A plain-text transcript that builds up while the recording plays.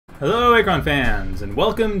Hello Achron fans, and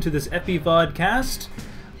welcome to this Fpvod cast.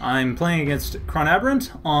 I'm playing against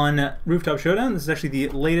ChronAberant on Rooftop Showdown. This is actually the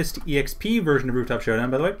latest EXP version of Rooftop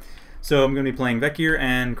Showdown, by the way. So I'm going to be playing Vecgir,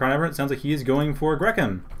 and ChronAberant sounds like he is going for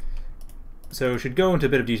Grekim. So should go into a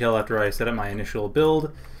bit of detail after I set up my initial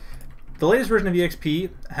build. The latest version of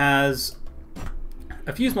EXP has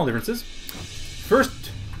a few small differences.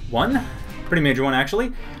 First one, pretty major one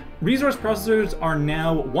actually, resource processors are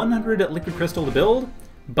now 100 liquid crystal to build,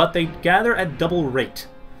 but they gather at double rate.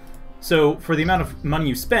 So for the amount of money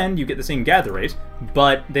you spend, you get the same gather rate,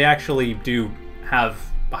 but they actually do have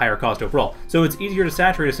a higher cost overall. So it's easier to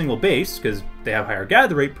saturate a single base, because they have higher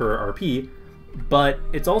gather rate per RP, but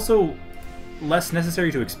it's also less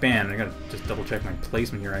necessary to expand. I gotta just double check my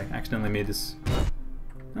placement here. I accidentally made this...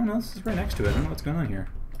 Oh no, this is right next to it. I don't know what's going on here.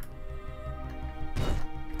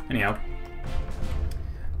 Anyhow,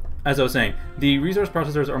 as I was saying, the resource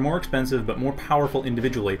processors are more expensive but more powerful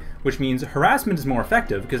individually, which means harassment is more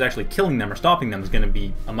effective because actually killing them or stopping them is going to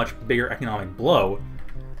be a much bigger economic blow.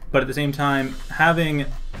 But at the same time, having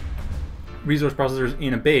resource processors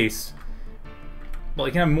in a base, well,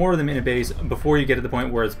 you can have more of them in a base before you get to the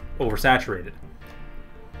point where it's oversaturated,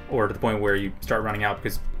 or to the point where you start running out,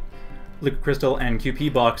 because liquid crystal and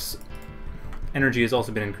QP box energy has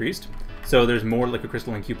also been increased, so there's more liquid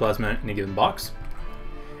crystal and Q plasma in a given box.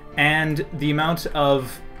 And the amount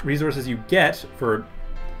of resources you get for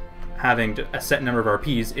having a set number of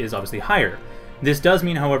RPs is obviously higher. This does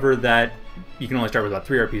mean, however, that you can only start with about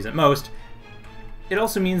 3 RPs at most. It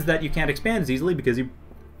also means that you can't expand as easily because you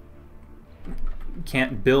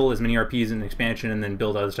can't build as many RPs in an expansion and then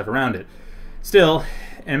build other stuff around it. Still,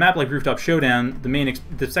 in a map like Rooftop Showdown,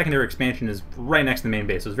 the secondary expansion is right next to the main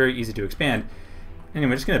base, so it's very easy to expand.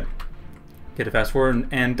 Anyway, just gonna get a fast forward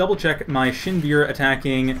and double check my Vecgir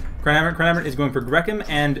attacking ChronAberant. ChronAberant is going for Grekim,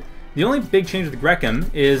 and the only big change with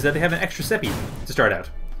Grekim is that they have an extra Sepi to start out.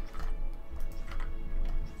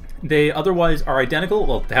 They otherwise are identical.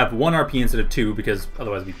 Well, they have 1 RP instead of 2 because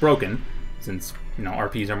otherwise it'd be broken, since, you know,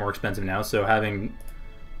 RPs are more expensive now, so having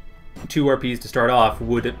 2 RPs to start off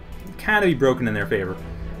would kind of be broken in their favor.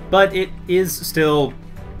 But it is still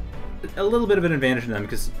a little bit of an advantage to them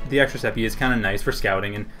because the extra Sepi is kind of nice for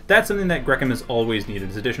scouting, and that's something that Grekim has always needed,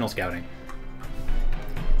 is additional scouting.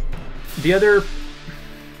 The other...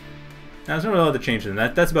 There's not really other changes in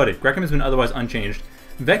that. That's about it. Grekim has been otherwise unchanged.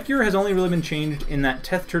 Vecgir has only really been changed in that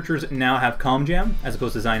Teth Terchers now have Comm Jam as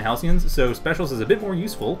opposed to Zayin Halcyons, so Specials is a bit more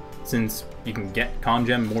useful since you can get Comm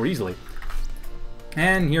Jam more easily.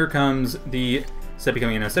 And here comes the Sepi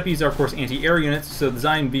coming in. Now, Sepis are, of course, anti-air units, so the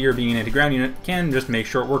Zayin Vecgir being an anti-ground unit can just make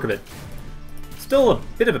short work of it. Still a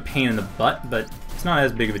bit of a pain in the butt, but it's not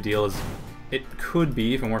as big of a deal as it could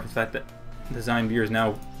be if it weren't for the fact that the Zayin Vecgir is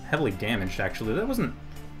now heavily damaged, actually. That wasn't...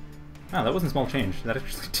 Wow, that wasn't a small change. That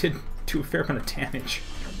actually did do a fair amount of damage.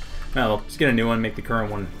 Well, just get a new one, make the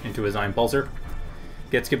current one into a Zayin Pulser.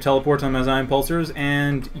 Get skip teleports on my Zayin Pulsers,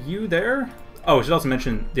 and you there? Oh, I should also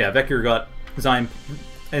mention, yeah, Vecgir got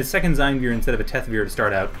a second Zayin Vecgir instead of a Teth Vecgir to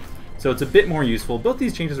start out, so it's a bit more useful. Both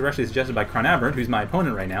these changes were actually suggested by ChronAberant, who's my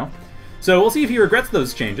opponent right now. So we'll see if he regrets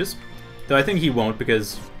those changes, though I think he won't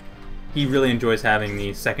because he really enjoys having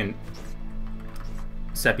the second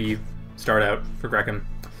Sepi start out for Grekim.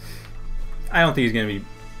 I don't think he's going to be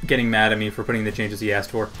getting mad at me for putting the changes he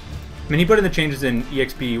asked for. I mean, he put in the changes in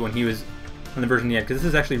EXP when he was on the version he had, because this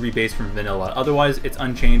is actually rebased from vanilla. Otherwise, it's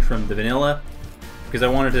unchanged from the vanilla, because I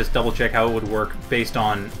wanted to double check how it would work based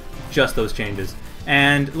on just those changes.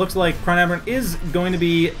 And it looks like ChronAberant is going to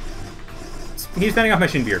be... He's fending off my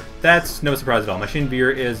Vecgir. That's no surprise at all. My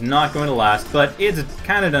Vecgir is not going to last, but it's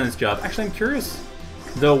kind of done its job. Actually, I'm curious,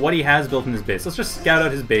 though, what he has built in his base. Let's just scout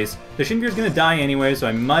out his base. The Vecgir is going to die anyway, so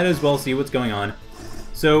I might as well see what's going on.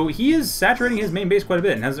 So he is saturating his main base quite a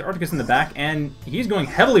bit, and has Articus in the back, and he's going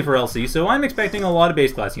heavily for LC, so I'm expecting a lot of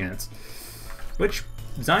base class units, which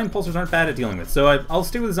Zayin Pulsers aren't bad at dealing with. So I'll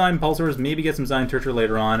stick with the Zayin Pulsers, maybe get some Zayin Tercher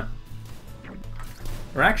later on.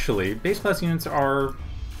 Or actually, base class units are...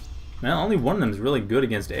 Well, only one of them is really good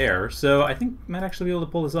against air, so I think I might actually be able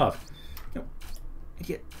to pull this off. No,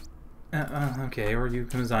 idiot. Okay, or you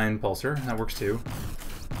come Zayin Pulser, that works too.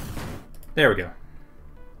 There we go.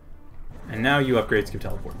 And now you upgrade Skip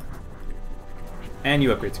Teleport. And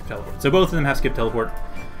you upgrade Skip Teleport. So both of them have Skip Teleport.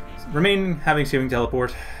 Remain having Skipping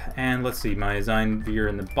Teleport. And let's see, my Zayin Vecgir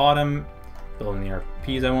in the bottom. Building the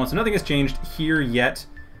RPs I want. So nothing has changed here yet.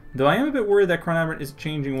 Though I am a bit worried that ChronAberant is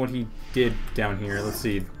changing what he did down here. Let's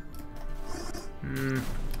see. And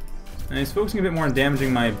he's focusing a bit more on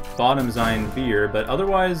damaging my bottom Zayin Vecgir, but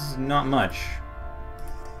otherwise not much.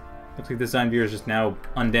 Looks like this Zayin Vecgir is just now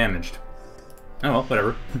undamaged. Oh well,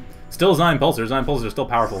 whatever. Still Zayin Pulser. Zayin Pulser is still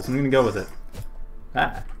powerful, so I'm going to go with it.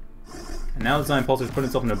 Ah. And now Zayin Pulser's put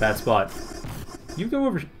himself in a bad spot. You go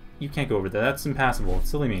over... You can't go over there. That's impassable. It's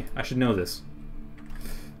silly me. I should know this.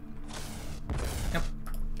 Nope.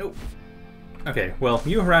 Nope. Okay, well,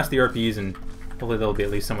 you harass the RPs, and hopefully they'll be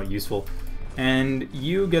at least somewhat useful. And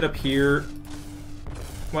you get up here...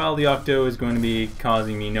 Well, the Octo is going to be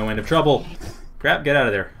causing me no end of trouble. Crap, get out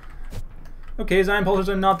of there. Okay, Zayin Pulsers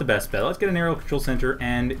are not the best bet. Let's get an aerial control center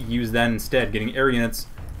and use that instead, getting air units.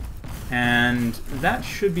 And that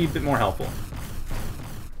should be a bit more helpful.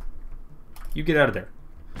 You get out of there.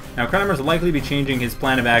 Now, ChronAberant will likely be changing his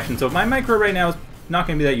plan of action, so my micro right now is not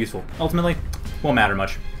going to be that useful. Ultimately, won't matter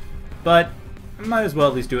much. But I might as well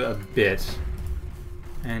at least do it a bit.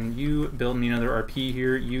 And you build me another RP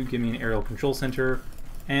here. You give me an aerial control center.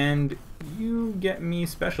 And you get me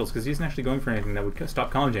specials, because he isn't actually going for anything that would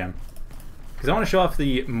stop Comm Jam. Because I want to show off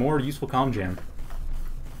the more useful Comm Jam.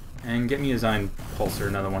 And get me a Zayin Pulser,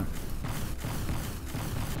 another one.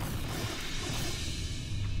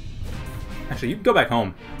 Actually, you go back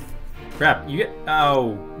home. Crap, you get...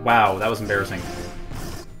 Oh, wow, that was embarrassing.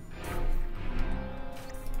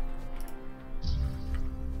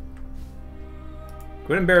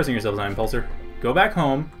 Quit embarrassing yourself, Zayin Pulser. Go back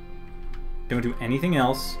home. Don't do anything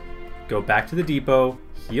else. Go back to the depot,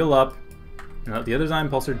 heal up, and let the other Zayin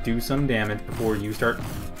Pulser do some damage before you start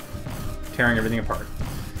tearing everything apart.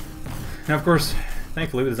 Now, of course,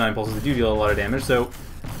 thankfully with the Zayin Pulsers, they do deal a lot of damage, so...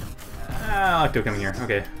 Octo coming here,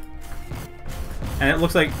 okay. And it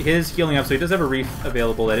looks like his healing up, so he does have a reef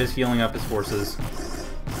available that is healing up his forces.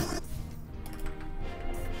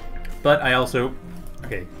 But I also...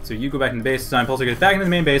 Okay, so you go back into base, Zayin Pulser goes back into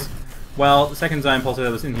the main base, while the second Zayin Pulser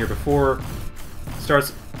that was in here before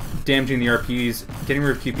starts damaging the RPs, getting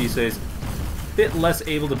rid of QP, so he's a bit less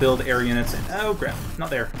able to build air units. And, oh crap,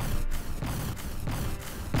 not there.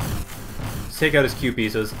 Just take out his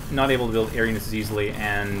QP, so he's not able to build air units as easily,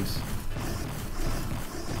 and...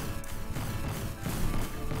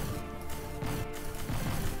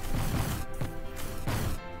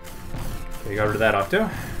 Okay, got rid of that Octo.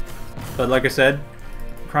 But like I said,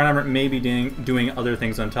 ChronAberant may be doing other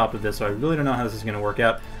things on top of this, so I really don't know how this is going to work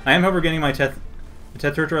out. I am, however, getting my Teth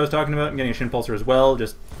Tercher I was talking about. I'm getting a Shin Pulser as well,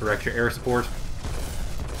 just for extra air support.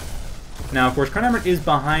 Now, of course, ChronAberant is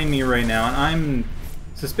behind me right now, and I'm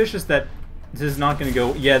suspicious that this is not going to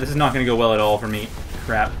go... Yeah, this is not going to go well at all for me.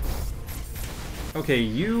 Crap. Okay,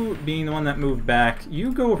 you being the one that moved back,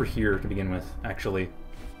 you go over here to begin with, actually.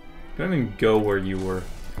 Don't even go where you were.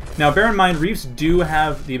 Now, bear in mind, reefs do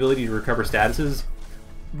have the ability to recover statuses,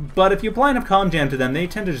 but if you apply enough Comm Jam to them, they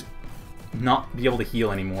tend to just not be able to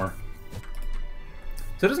heal anymore.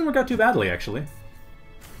 So it doesn't work out too badly, actually.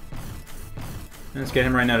 Let's get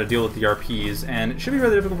him right now to deal with the RPs, and it should be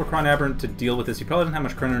rather difficult for ChronAberant to deal with this. He probably doesn't have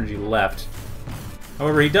much chrono energy left.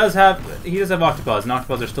 However, he does have Octopods, and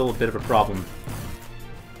Octopods are still a bit of a problem.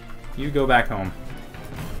 You go back home.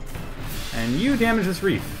 And you damage this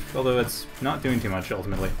reef, although it's not doing too much,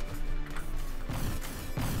 ultimately.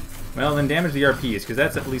 Well, then damage the RPs, because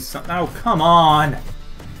that's at least some... Oh, come on!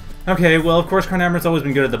 Okay, well, of course, ChronAberant's always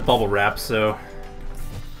been good at the bubble wrap, so...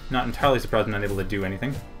 Not entirely surprised I'm not able to do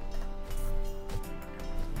anything.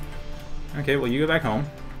 Okay, well, you go back home.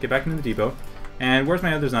 Get back into the depot. And where's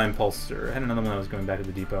my other Zayin Pulser? I had another one that was going back to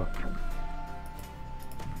the depot.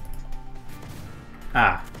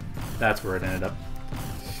 Ah, that's where it ended up.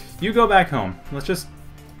 You go back home. Let's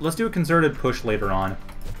do a concerted push later on.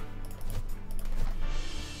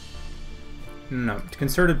 No,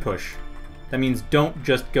 concerted push. That means don't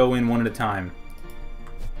just go in one at a time.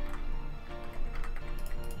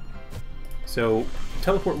 So,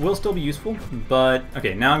 teleport will still be useful, but...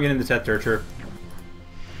 Okay, now I'm getting the Teth Tercher.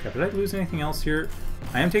 Okay, did I lose anything else here?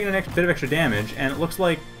 I am taking a bit of extra damage, and it looks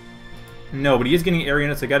like... No, but he is getting air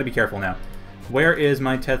units, so I gotta be careful now. Where is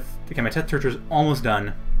my Teth... Okay, my Teth Tercher's almost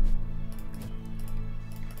done.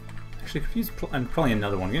 Actually, confused... I'm probably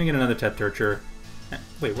another one. I'm gonna get another Teth Tercher.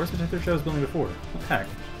 Wait, where's the Teth Tercher I was building before? What the heck?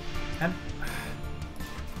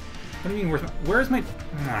 What do you mean, where's my...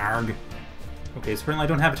 Arg. Okay, so apparently I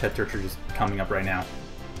don't have a Teth Tercher just coming up right now.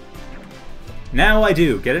 Now I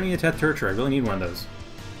do! Get me a Teth Tercher, I really need one of those.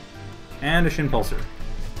 And a Shin Pulser.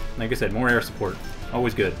 Like I said, more air support.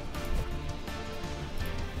 Always good.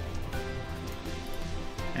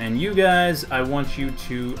 And you guys, I want you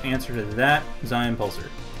to answer to that Zayin Pulser.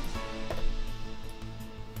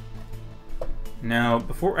 Now,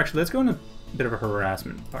 before... Actually, let's go in a bit of a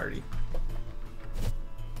harassment party.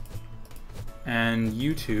 And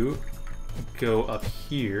you two go up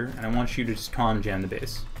here, and I want you to just Comm Jam the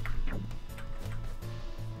base.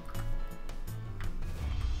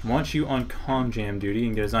 want you on Comm Jam duty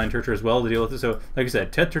and get a Zayin Tercher as well to deal with it. So, like I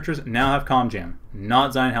said, Teth Terchers now have Comm Jam,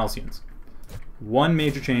 not Zayin Halcyons. One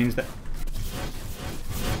major change that...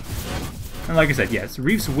 And like I said, yes,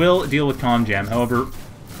 Reefs will deal with Comm Jam, however...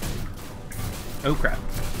 Oh crap.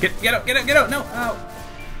 Get out, no, ow!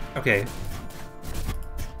 Okay.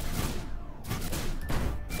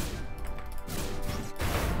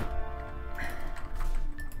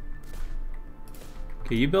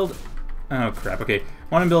 Okay, you build... Oh crap, okay.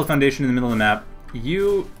 Want to build a foundation in the middle of the map.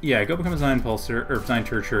 You, yeah, go become a Zayin Pulser, or Zayin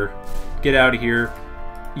Tercher. Get out of here.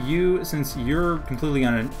 You, since you're completely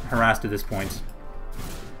harassed at this point.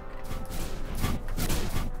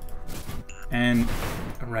 And,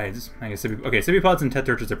 right, I guess, okay, Sepi and Teth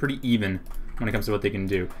Terchers are pretty even when it comes to what they can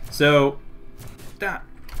do. So, that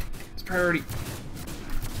is priority.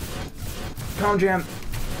 Comm Jam.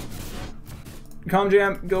 Comm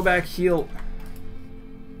Jam, go back, heal.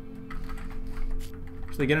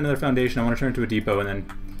 So they get another foundation. I want to turn it to a depot and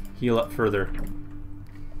then heal up further.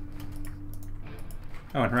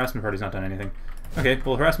 Oh, and harassment party's not done anything. Okay,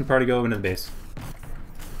 well, harassment party, go into the base.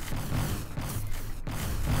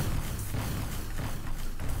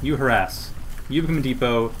 You harass. You become a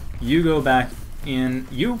depot. You go back in.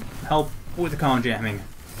 You help with the Comm Jamming.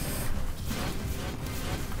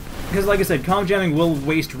 Because, like I said, Comm Jamming will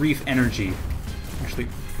waste Reef energy. Actually,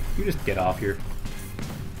 you just get off here.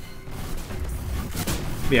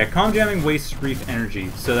 But yeah, Comm Jamming wastes Reef energy,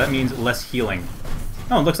 so that means less healing.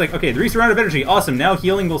 Oh, it looks like, okay, the Reefs are out of energy. Awesome, now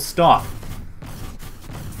healing will stop.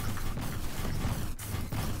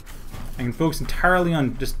 I can focus entirely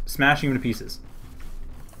on just smashing them to pieces.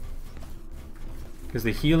 Because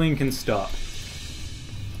the healing can stop.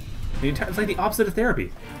 It's like the opposite of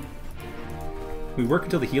therapy. We work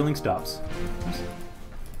until the healing stops.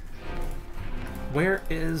 Where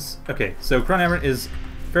is... Okay, so ChronAberant is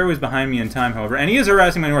fair ways behind me in time, however, and he is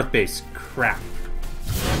harassing my north base. Crap.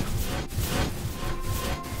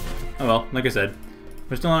 Oh well, like I said,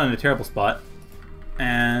 we're still not in a terrible spot.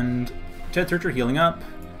 And Teth Tercher healing up.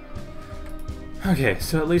 Okay,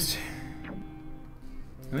 so at least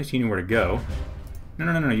he knew where to go.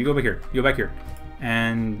 No, you go back here. You go back here.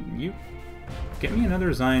 And you get me another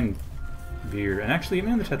Zayin Veer. And actually get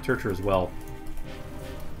me on the Teth Tercher as well.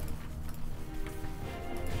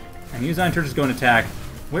 And you Zayin Terchers go and attack.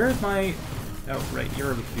 Where is my... Oh, right,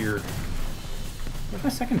 you're over here. Where's my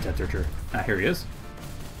second Teth Tercher? Ah, here he is.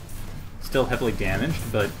 Still heavily damaged,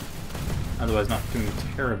 but otherwise not doing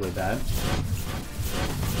terribly bad.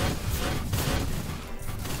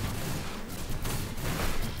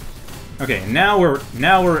 Okay, now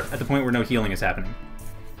we're at the point where no healing is happening.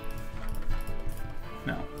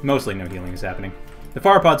 No, mostly no healing is happening. The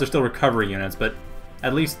Fpvods are still recovery units, but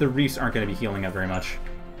at least the Reefs aren't going to be healing up very much.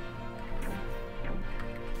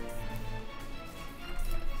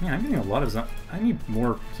 Man, I'm getting a lot of... I need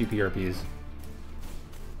more QPRPs.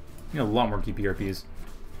 I need a lot more QPRPs.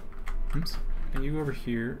 Oops. Can you go over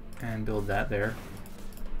here and build that there?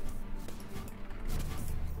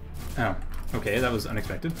 Oh, okay, that was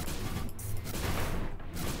unexpected.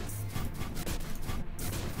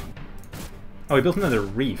 Oh, he built another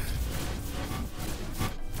reef.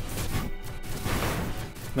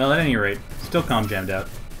 Well, at any rate, still Comm Jammed out.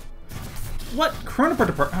 What?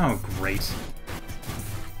 ChronAberant? Oh, great.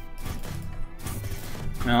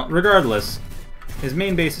 Well, regardless, his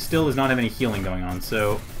main base still does not have any healing going on,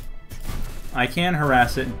 so I can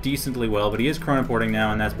harass it decently well, but he is ChronAberant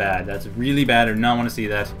now, and that's bad. That's really bad. I do not want to see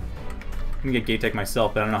that. I'm going to get Gate Tech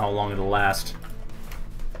myself, but I don't know how long it'll last.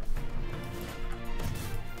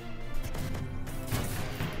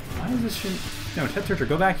 Why is this shit... No, Teth Tercher,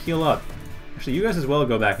 go back, heal up. Actually, you guys as well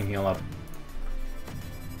go back and heal up.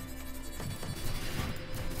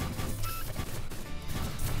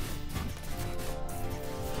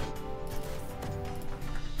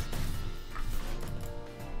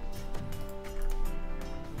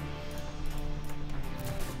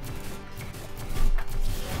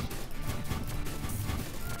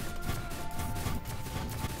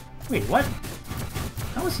 Wait, what?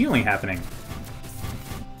 How is healing happening?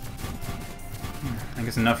 I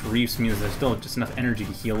guess enough reefs means there's still just enough energy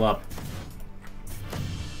to heal up.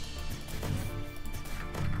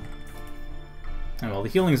 Oh well, the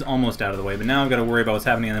healing's almost out of the way, but now I've got to worry about what's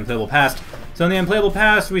happening in the Unplayable Past. So in the Unplayable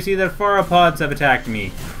Past, we see that Fpvods have attacked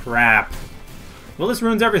me. Crap. Well, this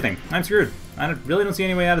ruins everything. I'm screwed. I really don't see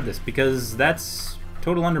any way out of this, because that's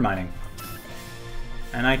total undermining.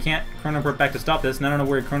 And I can't ChronAberant back to stop this, and I don't know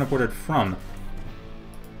where he ChronAberted from.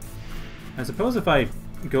 I suppose if I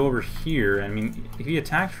go over here, I mean, if he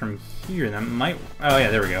attacked from here, that might... Oh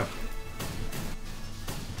yeah, there we go.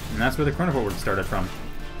 And that's where the ChronAberant started from.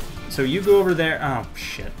 So you go over there. Oh,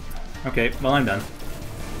 shit. Okay, well, I'm done.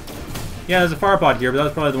 Yeah, there's a Fpvod here, but that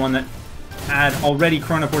was probably the one that had already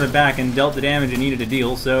chronoported back and dealt the damage it needed to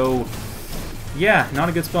deal, so... yeah, not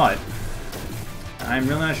a good spot. I'm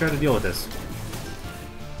really not sure how to deal with this.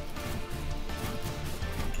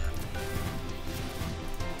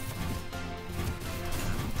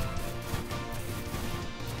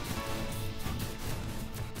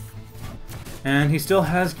 And he still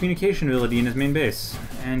has communication ability in his main base.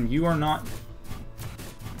 And you are not...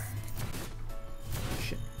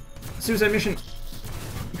 shit. Suicide mission!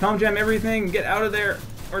 Comm jam everything! Get out of there!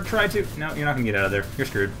 Or try to... no, you're not gonna get out of there. You're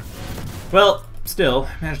screwed. Well, still,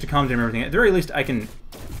 managed to comm jam everything. At the very least, I can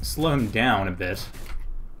slow him down a bit.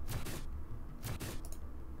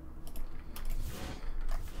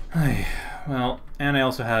 Well, and I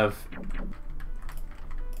also have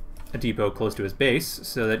a depot close to his base,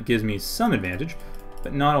 so that gives me some advantage,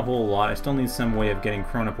 but not a whole lot. I still need some way of getting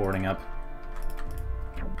chronoporting up.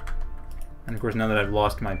 And of course, now that I've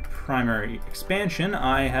lost my primary expansion,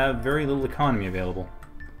 I have very little economy available.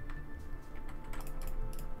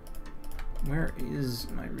 Where is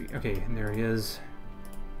my okay, there he is.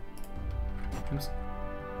 Oops.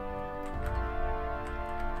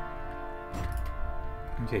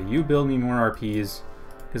 Okay, you build me more RPs,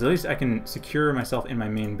 because at least I can secure myself in my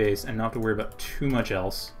main base and not have to worry about too much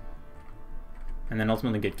else. And then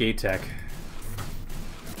ultimately get gate tech.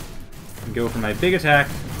 And go for my big attack,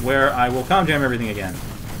 where I will comm jam everything again.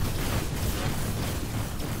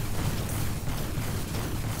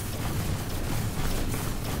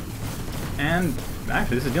 And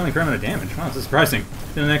actually, this is dealing a fair amount of damage. Wow, this is surprising.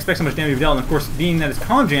 Didn't expect so much damage to be dealt, and of course, being that it's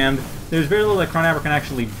comm jammed, there's very little that ChronAberant can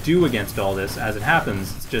actually do against all this. As it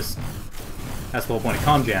happens, it's just... that's the whole point of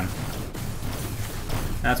comm jam.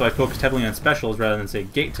 And that's why I focused heavily on specials rather than, say,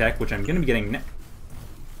 gate tech, which I'm going to be getting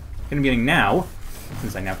now,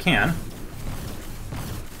 since I now can.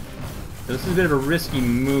 So this is a bit of a risky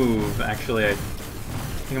move, actually. I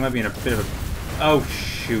think I might be in a bit of a... oh,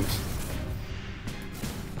 shoot.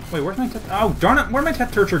 Wait, where's my Teth... oh, darn it! Where'd my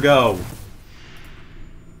Teth Tercher go?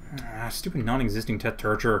 Ah, stupid non-existing Teth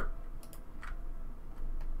Tercher.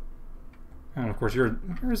 Oh, of course, you're a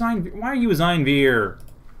Zayin... why are you a Zayin Veer?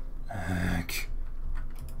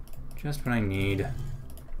 Just what I need.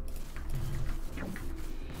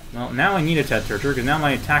 Well, now I need a Teth Tercher, because now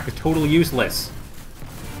my attack is totally useless.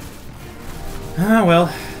 Ah,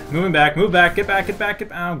 well. Moving back, move back, get back, get back, get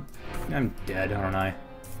back. Oh, I'm dead, aren't I?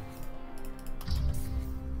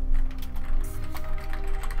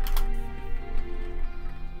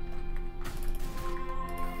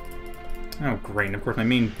 Oh, great. And of course, my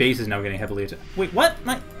main base is now getting heavily attacked. Wait, what?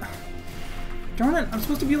 My... darn it. I'm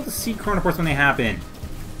supposed to be able to see chronoports when they happen.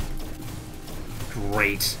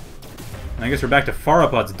 Great. And I guess we're back to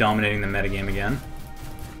Octopods dominating the metagame again.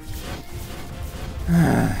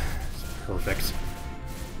 Perfect.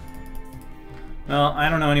 Well, I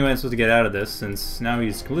don't know any way I'm supposed to get out of this, since now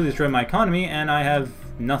he's completely destroyed my economy, and I have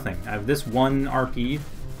nothing. I have this one RP.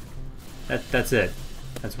 That's it.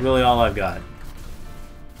 That's really all I've got.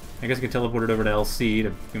 I guess I could teleport it over to LC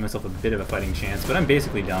to give myself a bit of a fighting chance, but I'm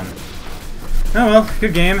basically done. Oh well,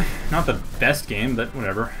 good game. Not the best game, but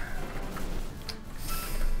whatever.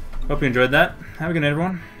 Hope you enjoyed that. Have a good night,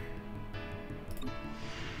 everyone.